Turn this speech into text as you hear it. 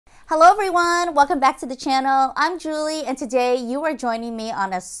Hello everyone, welcome back to the channel. I'm Julie and today you are joining me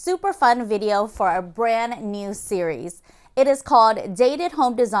on a super fun video for a brand new series. It is called Dated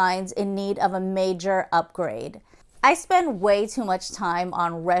Home Designs in Need of a Major Upgrade. I spend way too much time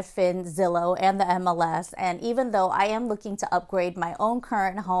on Redfin, Zillow, and the MLS, and even though I am looking to upgrade my own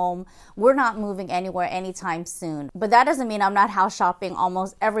current home, we're not moving anywhere anytime soon. But that doesn't mean I'm not house shopping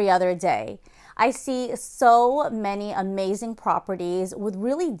almost every other day. I see so many amazing properties with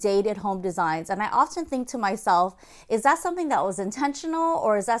really dated home designs, and I often think to myself, is that something that was intentional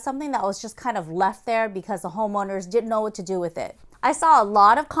or is that something that was just kind of left there because the homeowners didn't know what to do with it? I saw a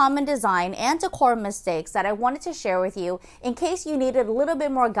lot of common design and decor mistakes that I wanted to share with you in case you needed a little bit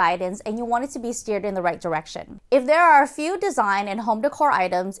more guidance and you wanted to be steered in the right direction. If there are a few design and home decor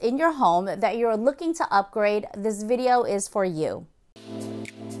items in your home that you're looking to upgrade, this video is for you.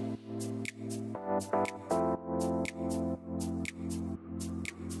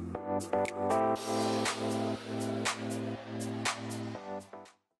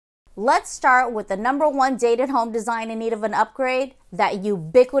 Let's start with the number one dated home design in need of an upgrade, that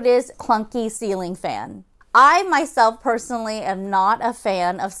ubiquitous clunky ceiling fan. I myself personally am not a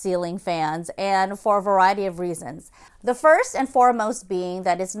fan of ceiling fans, and for a variety of reasons. The first and foremost being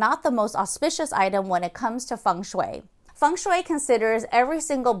that it's not the most auspicious item when it comes to feng shui. Feng Shui considers every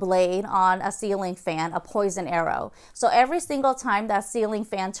single blade on a ceiling fan a poison arrow. So every single time that ceiling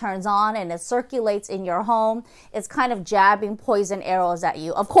fan turns on and it circulates in your home, it's kind of jabbing poison arrows at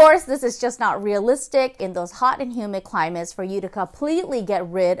you. Of course, this is just not realistic in those hot and humid climates for you to completely get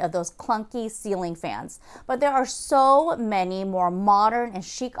rid of those clunky ceiling fans. But there are so many more modern and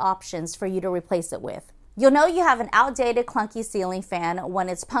chic options for you to replace it with. You'll know you have an outdated clunky ceiling fan when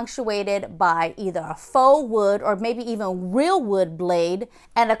it's punctuated by either a faux wood or maybe even real wood blade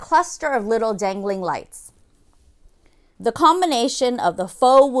and a cluster of little dangling lights. The combination of the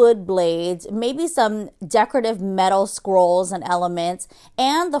faux wood blades, maybe some decorative metal scrolls and elements,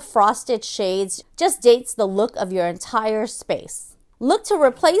 and the frosted shades just dates the look of your entire space. Look to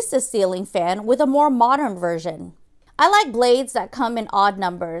replace the ceiling fan with a more modern version. I like blades that come in odd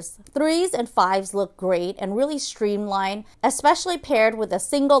numbers. 3s and 5s look great and really streamlined, especially paired with a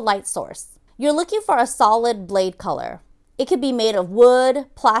single light source. You're looking for a solid blade color. It could be made of wood,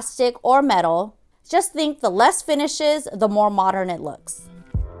 plastic, or metal. Just think the less finishes, the more modern it looks.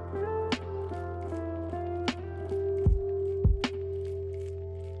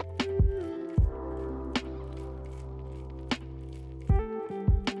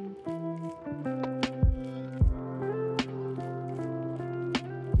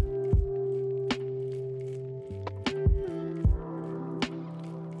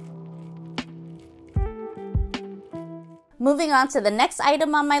 Moving on to the next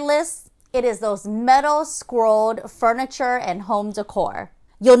item on my list, it is those metal scrolled furniture and home decor.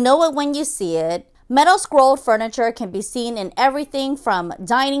 You'll know it when you see it. Metal scrolled furniture can be seen in everything from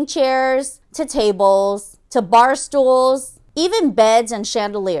dining chairs to tables to bar stools, even beds and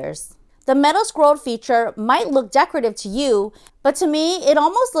chandeliers. The metal scrolled feature might look decorative to you, but to me, it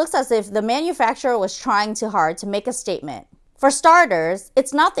almost looks as if the manufacturer was trying too hard to make a statement. For starters,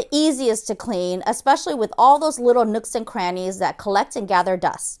 it's not the easiest to clean, especially with all those little nooks and crannies that collect and gather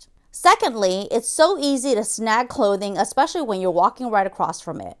dust. Secondly, it's so easy to snag clothing, especially when you're walking right across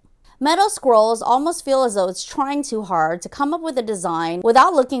from it. Metal scrolls almost feel as though it's trying too hard to come up with a design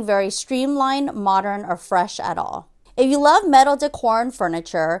without looking very streamlined, modern, or fresh at all. If you love metal decor and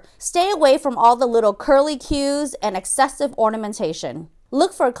furniture, stay away from all the little curly cues and excessive ornamentation.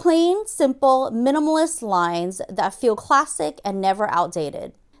 Look for clean, simple, minimalist lines that feel classic and never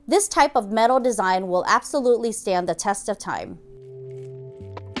outdated. This type of metal design will absolutely stand the test of time.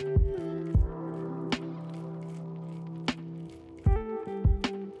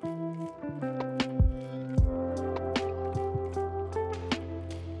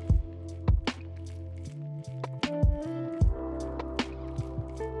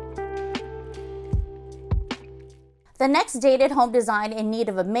 The next dated home design in need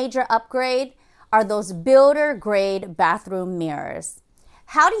of a major upgrade are those builder grade bathroom mirrors.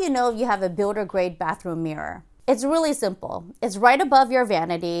 How do you know if you have a builder grade bathroom mirror? It's really simple. It's right above your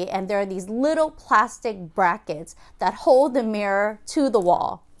vanity and there are these little plastic brackets that hold the mirror to the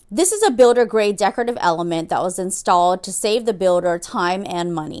wall. This is a builder grade decorative element that was installed to save the builder time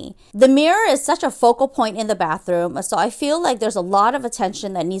and money. The mirror is such a focal point in the bathroom, so I feel like there's a lot of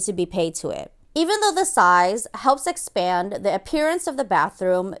attention that needs to be paid to it. Even though the size helps expand the appearance of the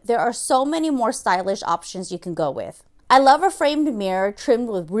bathroom, there are so many more stylish options you can go with. I love a framed mirror trimmed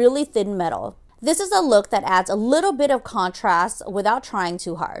with really thin metal. This is a look that adds a little bit of contrast without trying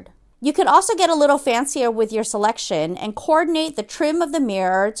too hard. You can also get a little fancier with your selection and coordinate the trim of the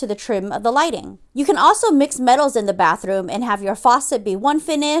mirror to the trim of the lighting. You can also mix metals in the bathroom and have your faucet be one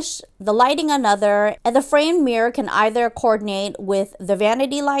finish, the lighting another, and the framed mirror can either coordinate with the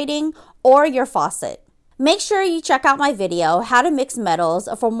vanity lighting or your faucet. Make sure you check out my video, How to Mix Metals,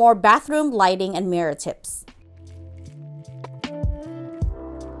 for more bathroom lighting and mirror tips.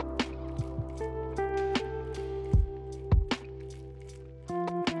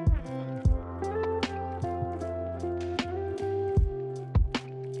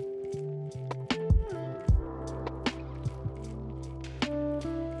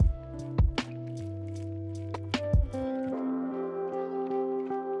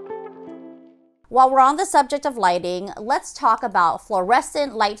 While we're on the subject of lighting, let's talk about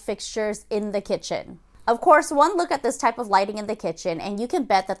fluorescent light fixtures in the kitchen. Of course, one look at this type of lighting in the kitchen and you can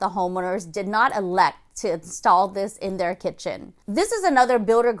bet that the homeowners did not elect to install this in their kitchen. This is another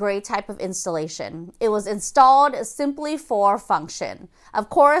builder grade type of installation. It was installed simply for function. Of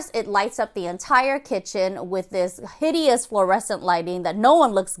course, it lights up the entire kitchen with this hideous fluorescent lighting that no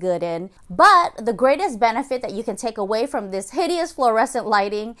one looks good in. But the greatest benefit that you can take away from this hideous fluorescent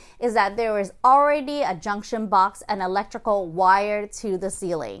lighting is that there is already a junction box and electrical wired to the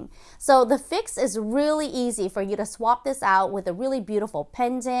ceiling. So the fix is really easy for you to swap this out with a really beautiful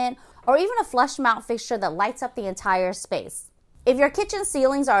pendant or even a flush mount fixture that lights up the entire space. If your kitchen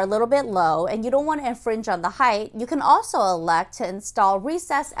ceilings are a little bit low and you don't want to infringe on the height, you can also elect to install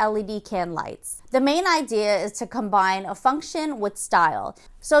recessed LED can lights. The main idea is to combine a function with style.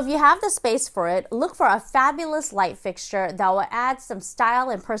 So if you have the space for it, look for a fabulous light fixture that will add some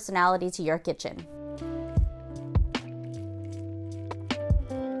style and personality to your kitchen.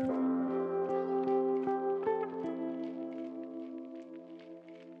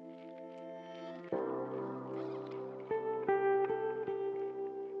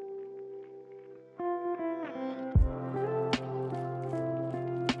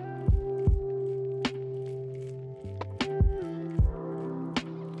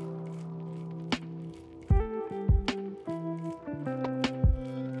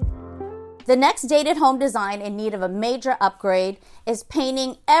 The next dated home design in need of a major upgrade is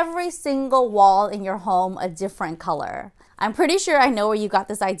painting every single wall in your home a different color. I'm pretty sure I know where you got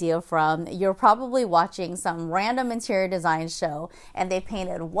this idea from. You're probably watching some random interior design show and they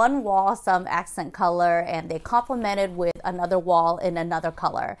painted one wall some accent color and they complemented with another wall in another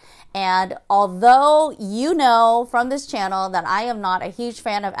color. And although you know from this channel that I am not a huge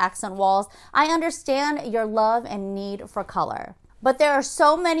fan of accent walls, I understand your love and need for color. But there are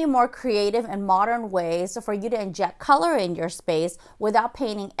so many more creative and modern ways for you to inject color in your space without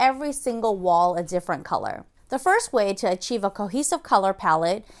painting every single wall a different color. The first way to achieve a cohesive color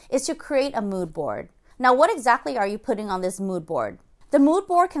palette is to create a mood board. Now, what exactly are you putting on this mood board? The mood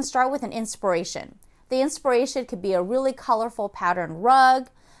board can start with an inspiration. The inspiration could be a really colorful patterned rug.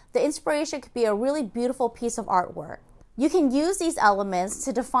 The inspiration could be a really beautiful piece of artwork. You can use these elements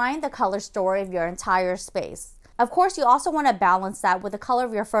to define the color story of your entire space. Of course, you also want to balance that with the color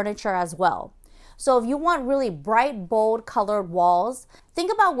of your furniture as well. So if you want really bright, bold colored walls,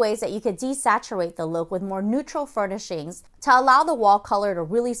 think about ways that you could desaturate the look with more neutral furnishings to allow the wall color to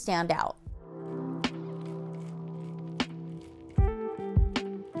really stand out.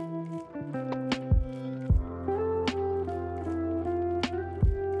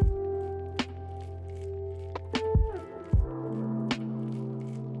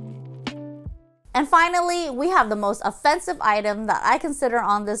 And finally, we have the most offensive item that I consider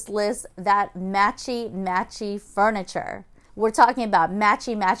on this list, that matchy-matchy furniture. We're talking about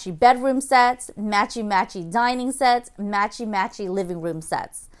matchy-matchy bedroom sets, matchy-matchy dining sets, matchy-matchy living room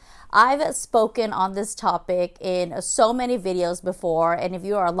sets. I've spoken on this topic in so many videos before, and if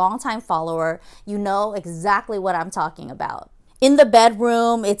you are a longtime follower, you know exactly what I'm talking about. In the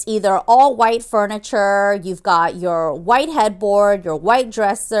bedroom, it's either all white furniture, you've got your white headboard, your white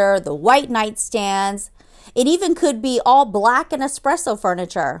dresser, the white nightstands. It even could be all black and espresso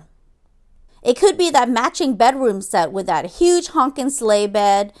furniture. It could be that matching bedroom set with that huge honkin' sleigh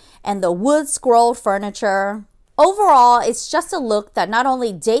bed and the wood scrolled furniture. Overall, it's just a look that not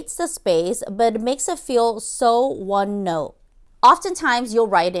only dates the space, but makes it feel so one note. Oftentimes you'll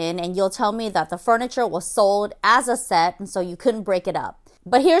write in and you'll tell me that the furniture was sold as a set and so you couldn't break it up.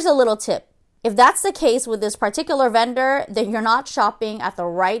 But here's a little tip. If that's the case with this particular vendor, then you're not shopping at the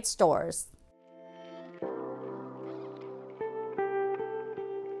right stores.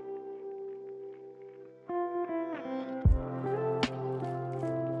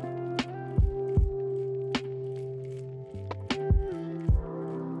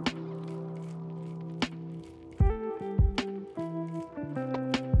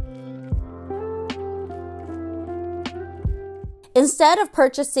 Instead of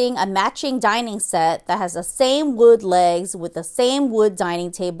purchasing a matching dining set that has the same wood legs with the same wood dining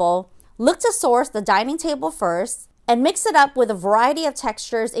table, look to source the dining table first and mix it up with a variety of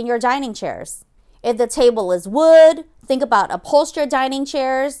textures in your dining chairs. If the table is wood, think about upholstered dining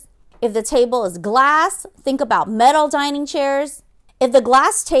chairs. If the table is glass, think about metal dining chairs. If the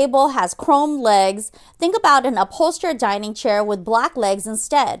glass table has chrome legs, think about an upholstered dining chair with black legs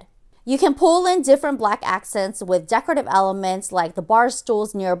instead. You can pull in different black accents with decorative elements like the bar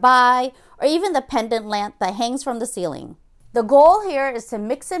stools nearby or even the pendant lamp that hangs from the ceiling. The goal here is to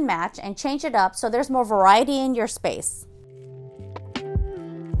mix and match and change it up so there's more variety in your space.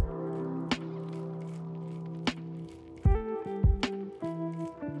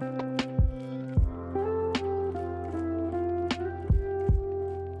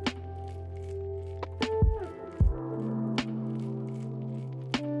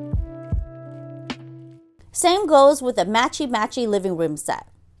 Same goes with a matchy-matchy living room set.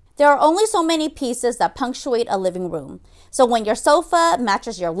 There are only so many pieces that punctuate a living room. So when your sofa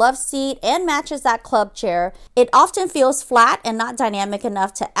matches your love seat and matches that club chair, it often feels flat and not dynamic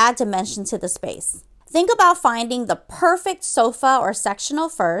enough to add dimension to the space. Think about finding the perfect sofa or sectional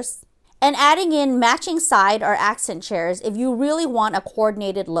first and adding in matching side or accent chairs if you really want a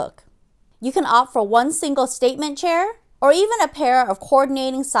coordinated look. You can opt for one single statement chair or even a pair of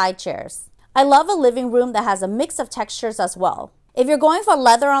coordinating side chairs. I love a living room that has a mix of textures as well. If you're going for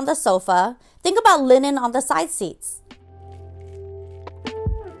leather on the sofa, think about linen on the side seats.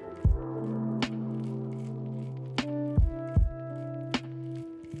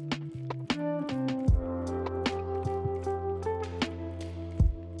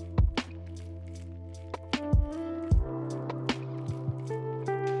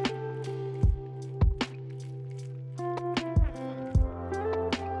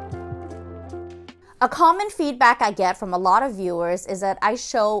 A common feedback I get from a lot of viewers is that I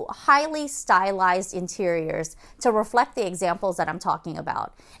show highly stylized interiors to reflect the examples that I'm talking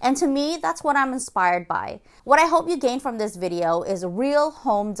about. And to me, that's what I'm inspired by. What I hope you gain from this video is real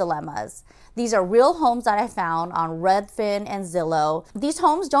home dilemmas. These are real homes that I found on Redfin and Zillow. These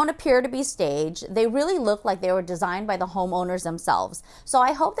homes don't appear to be staged. They really look like they were designed by the homeowners themselves. So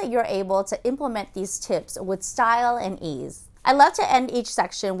I hope that you're able to implement these tips with style and ease. I love to end each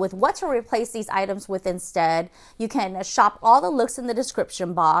section with what to replace these items with instead. You can shop all the looks in the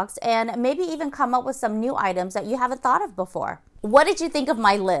description box and maybe even come up with some new items that you haven't thought of before. What did you think of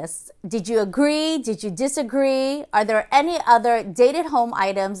my list? Did you agree? Did you disagree? Are there any other dated home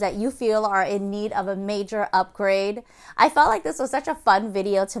items that you feel are in need of a major upgrade? I felt like this was such a fun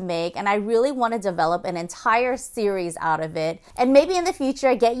video to make and I really want to develop an entire series out of it and maybe in the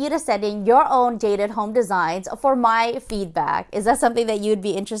future get you to send in your own dated home designs for my feedback. Is that something that you'd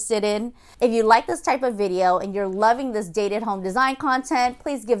be interested in? If you like this type of video and you're loving this dated home design content,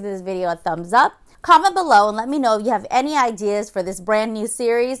 please give this video a thumbs up. Comment below and let me know if you have any ideas for this brand new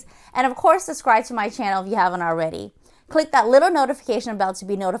series. And of course, subscribe to my channel if you haven't already. Click that little notification bell to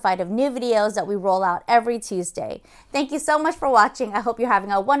be notified of new videos that we roll out every Tuesday. Thank you so much for watching. I hope you're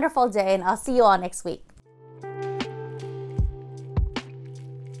having a wonderful day and I'll see you all next week.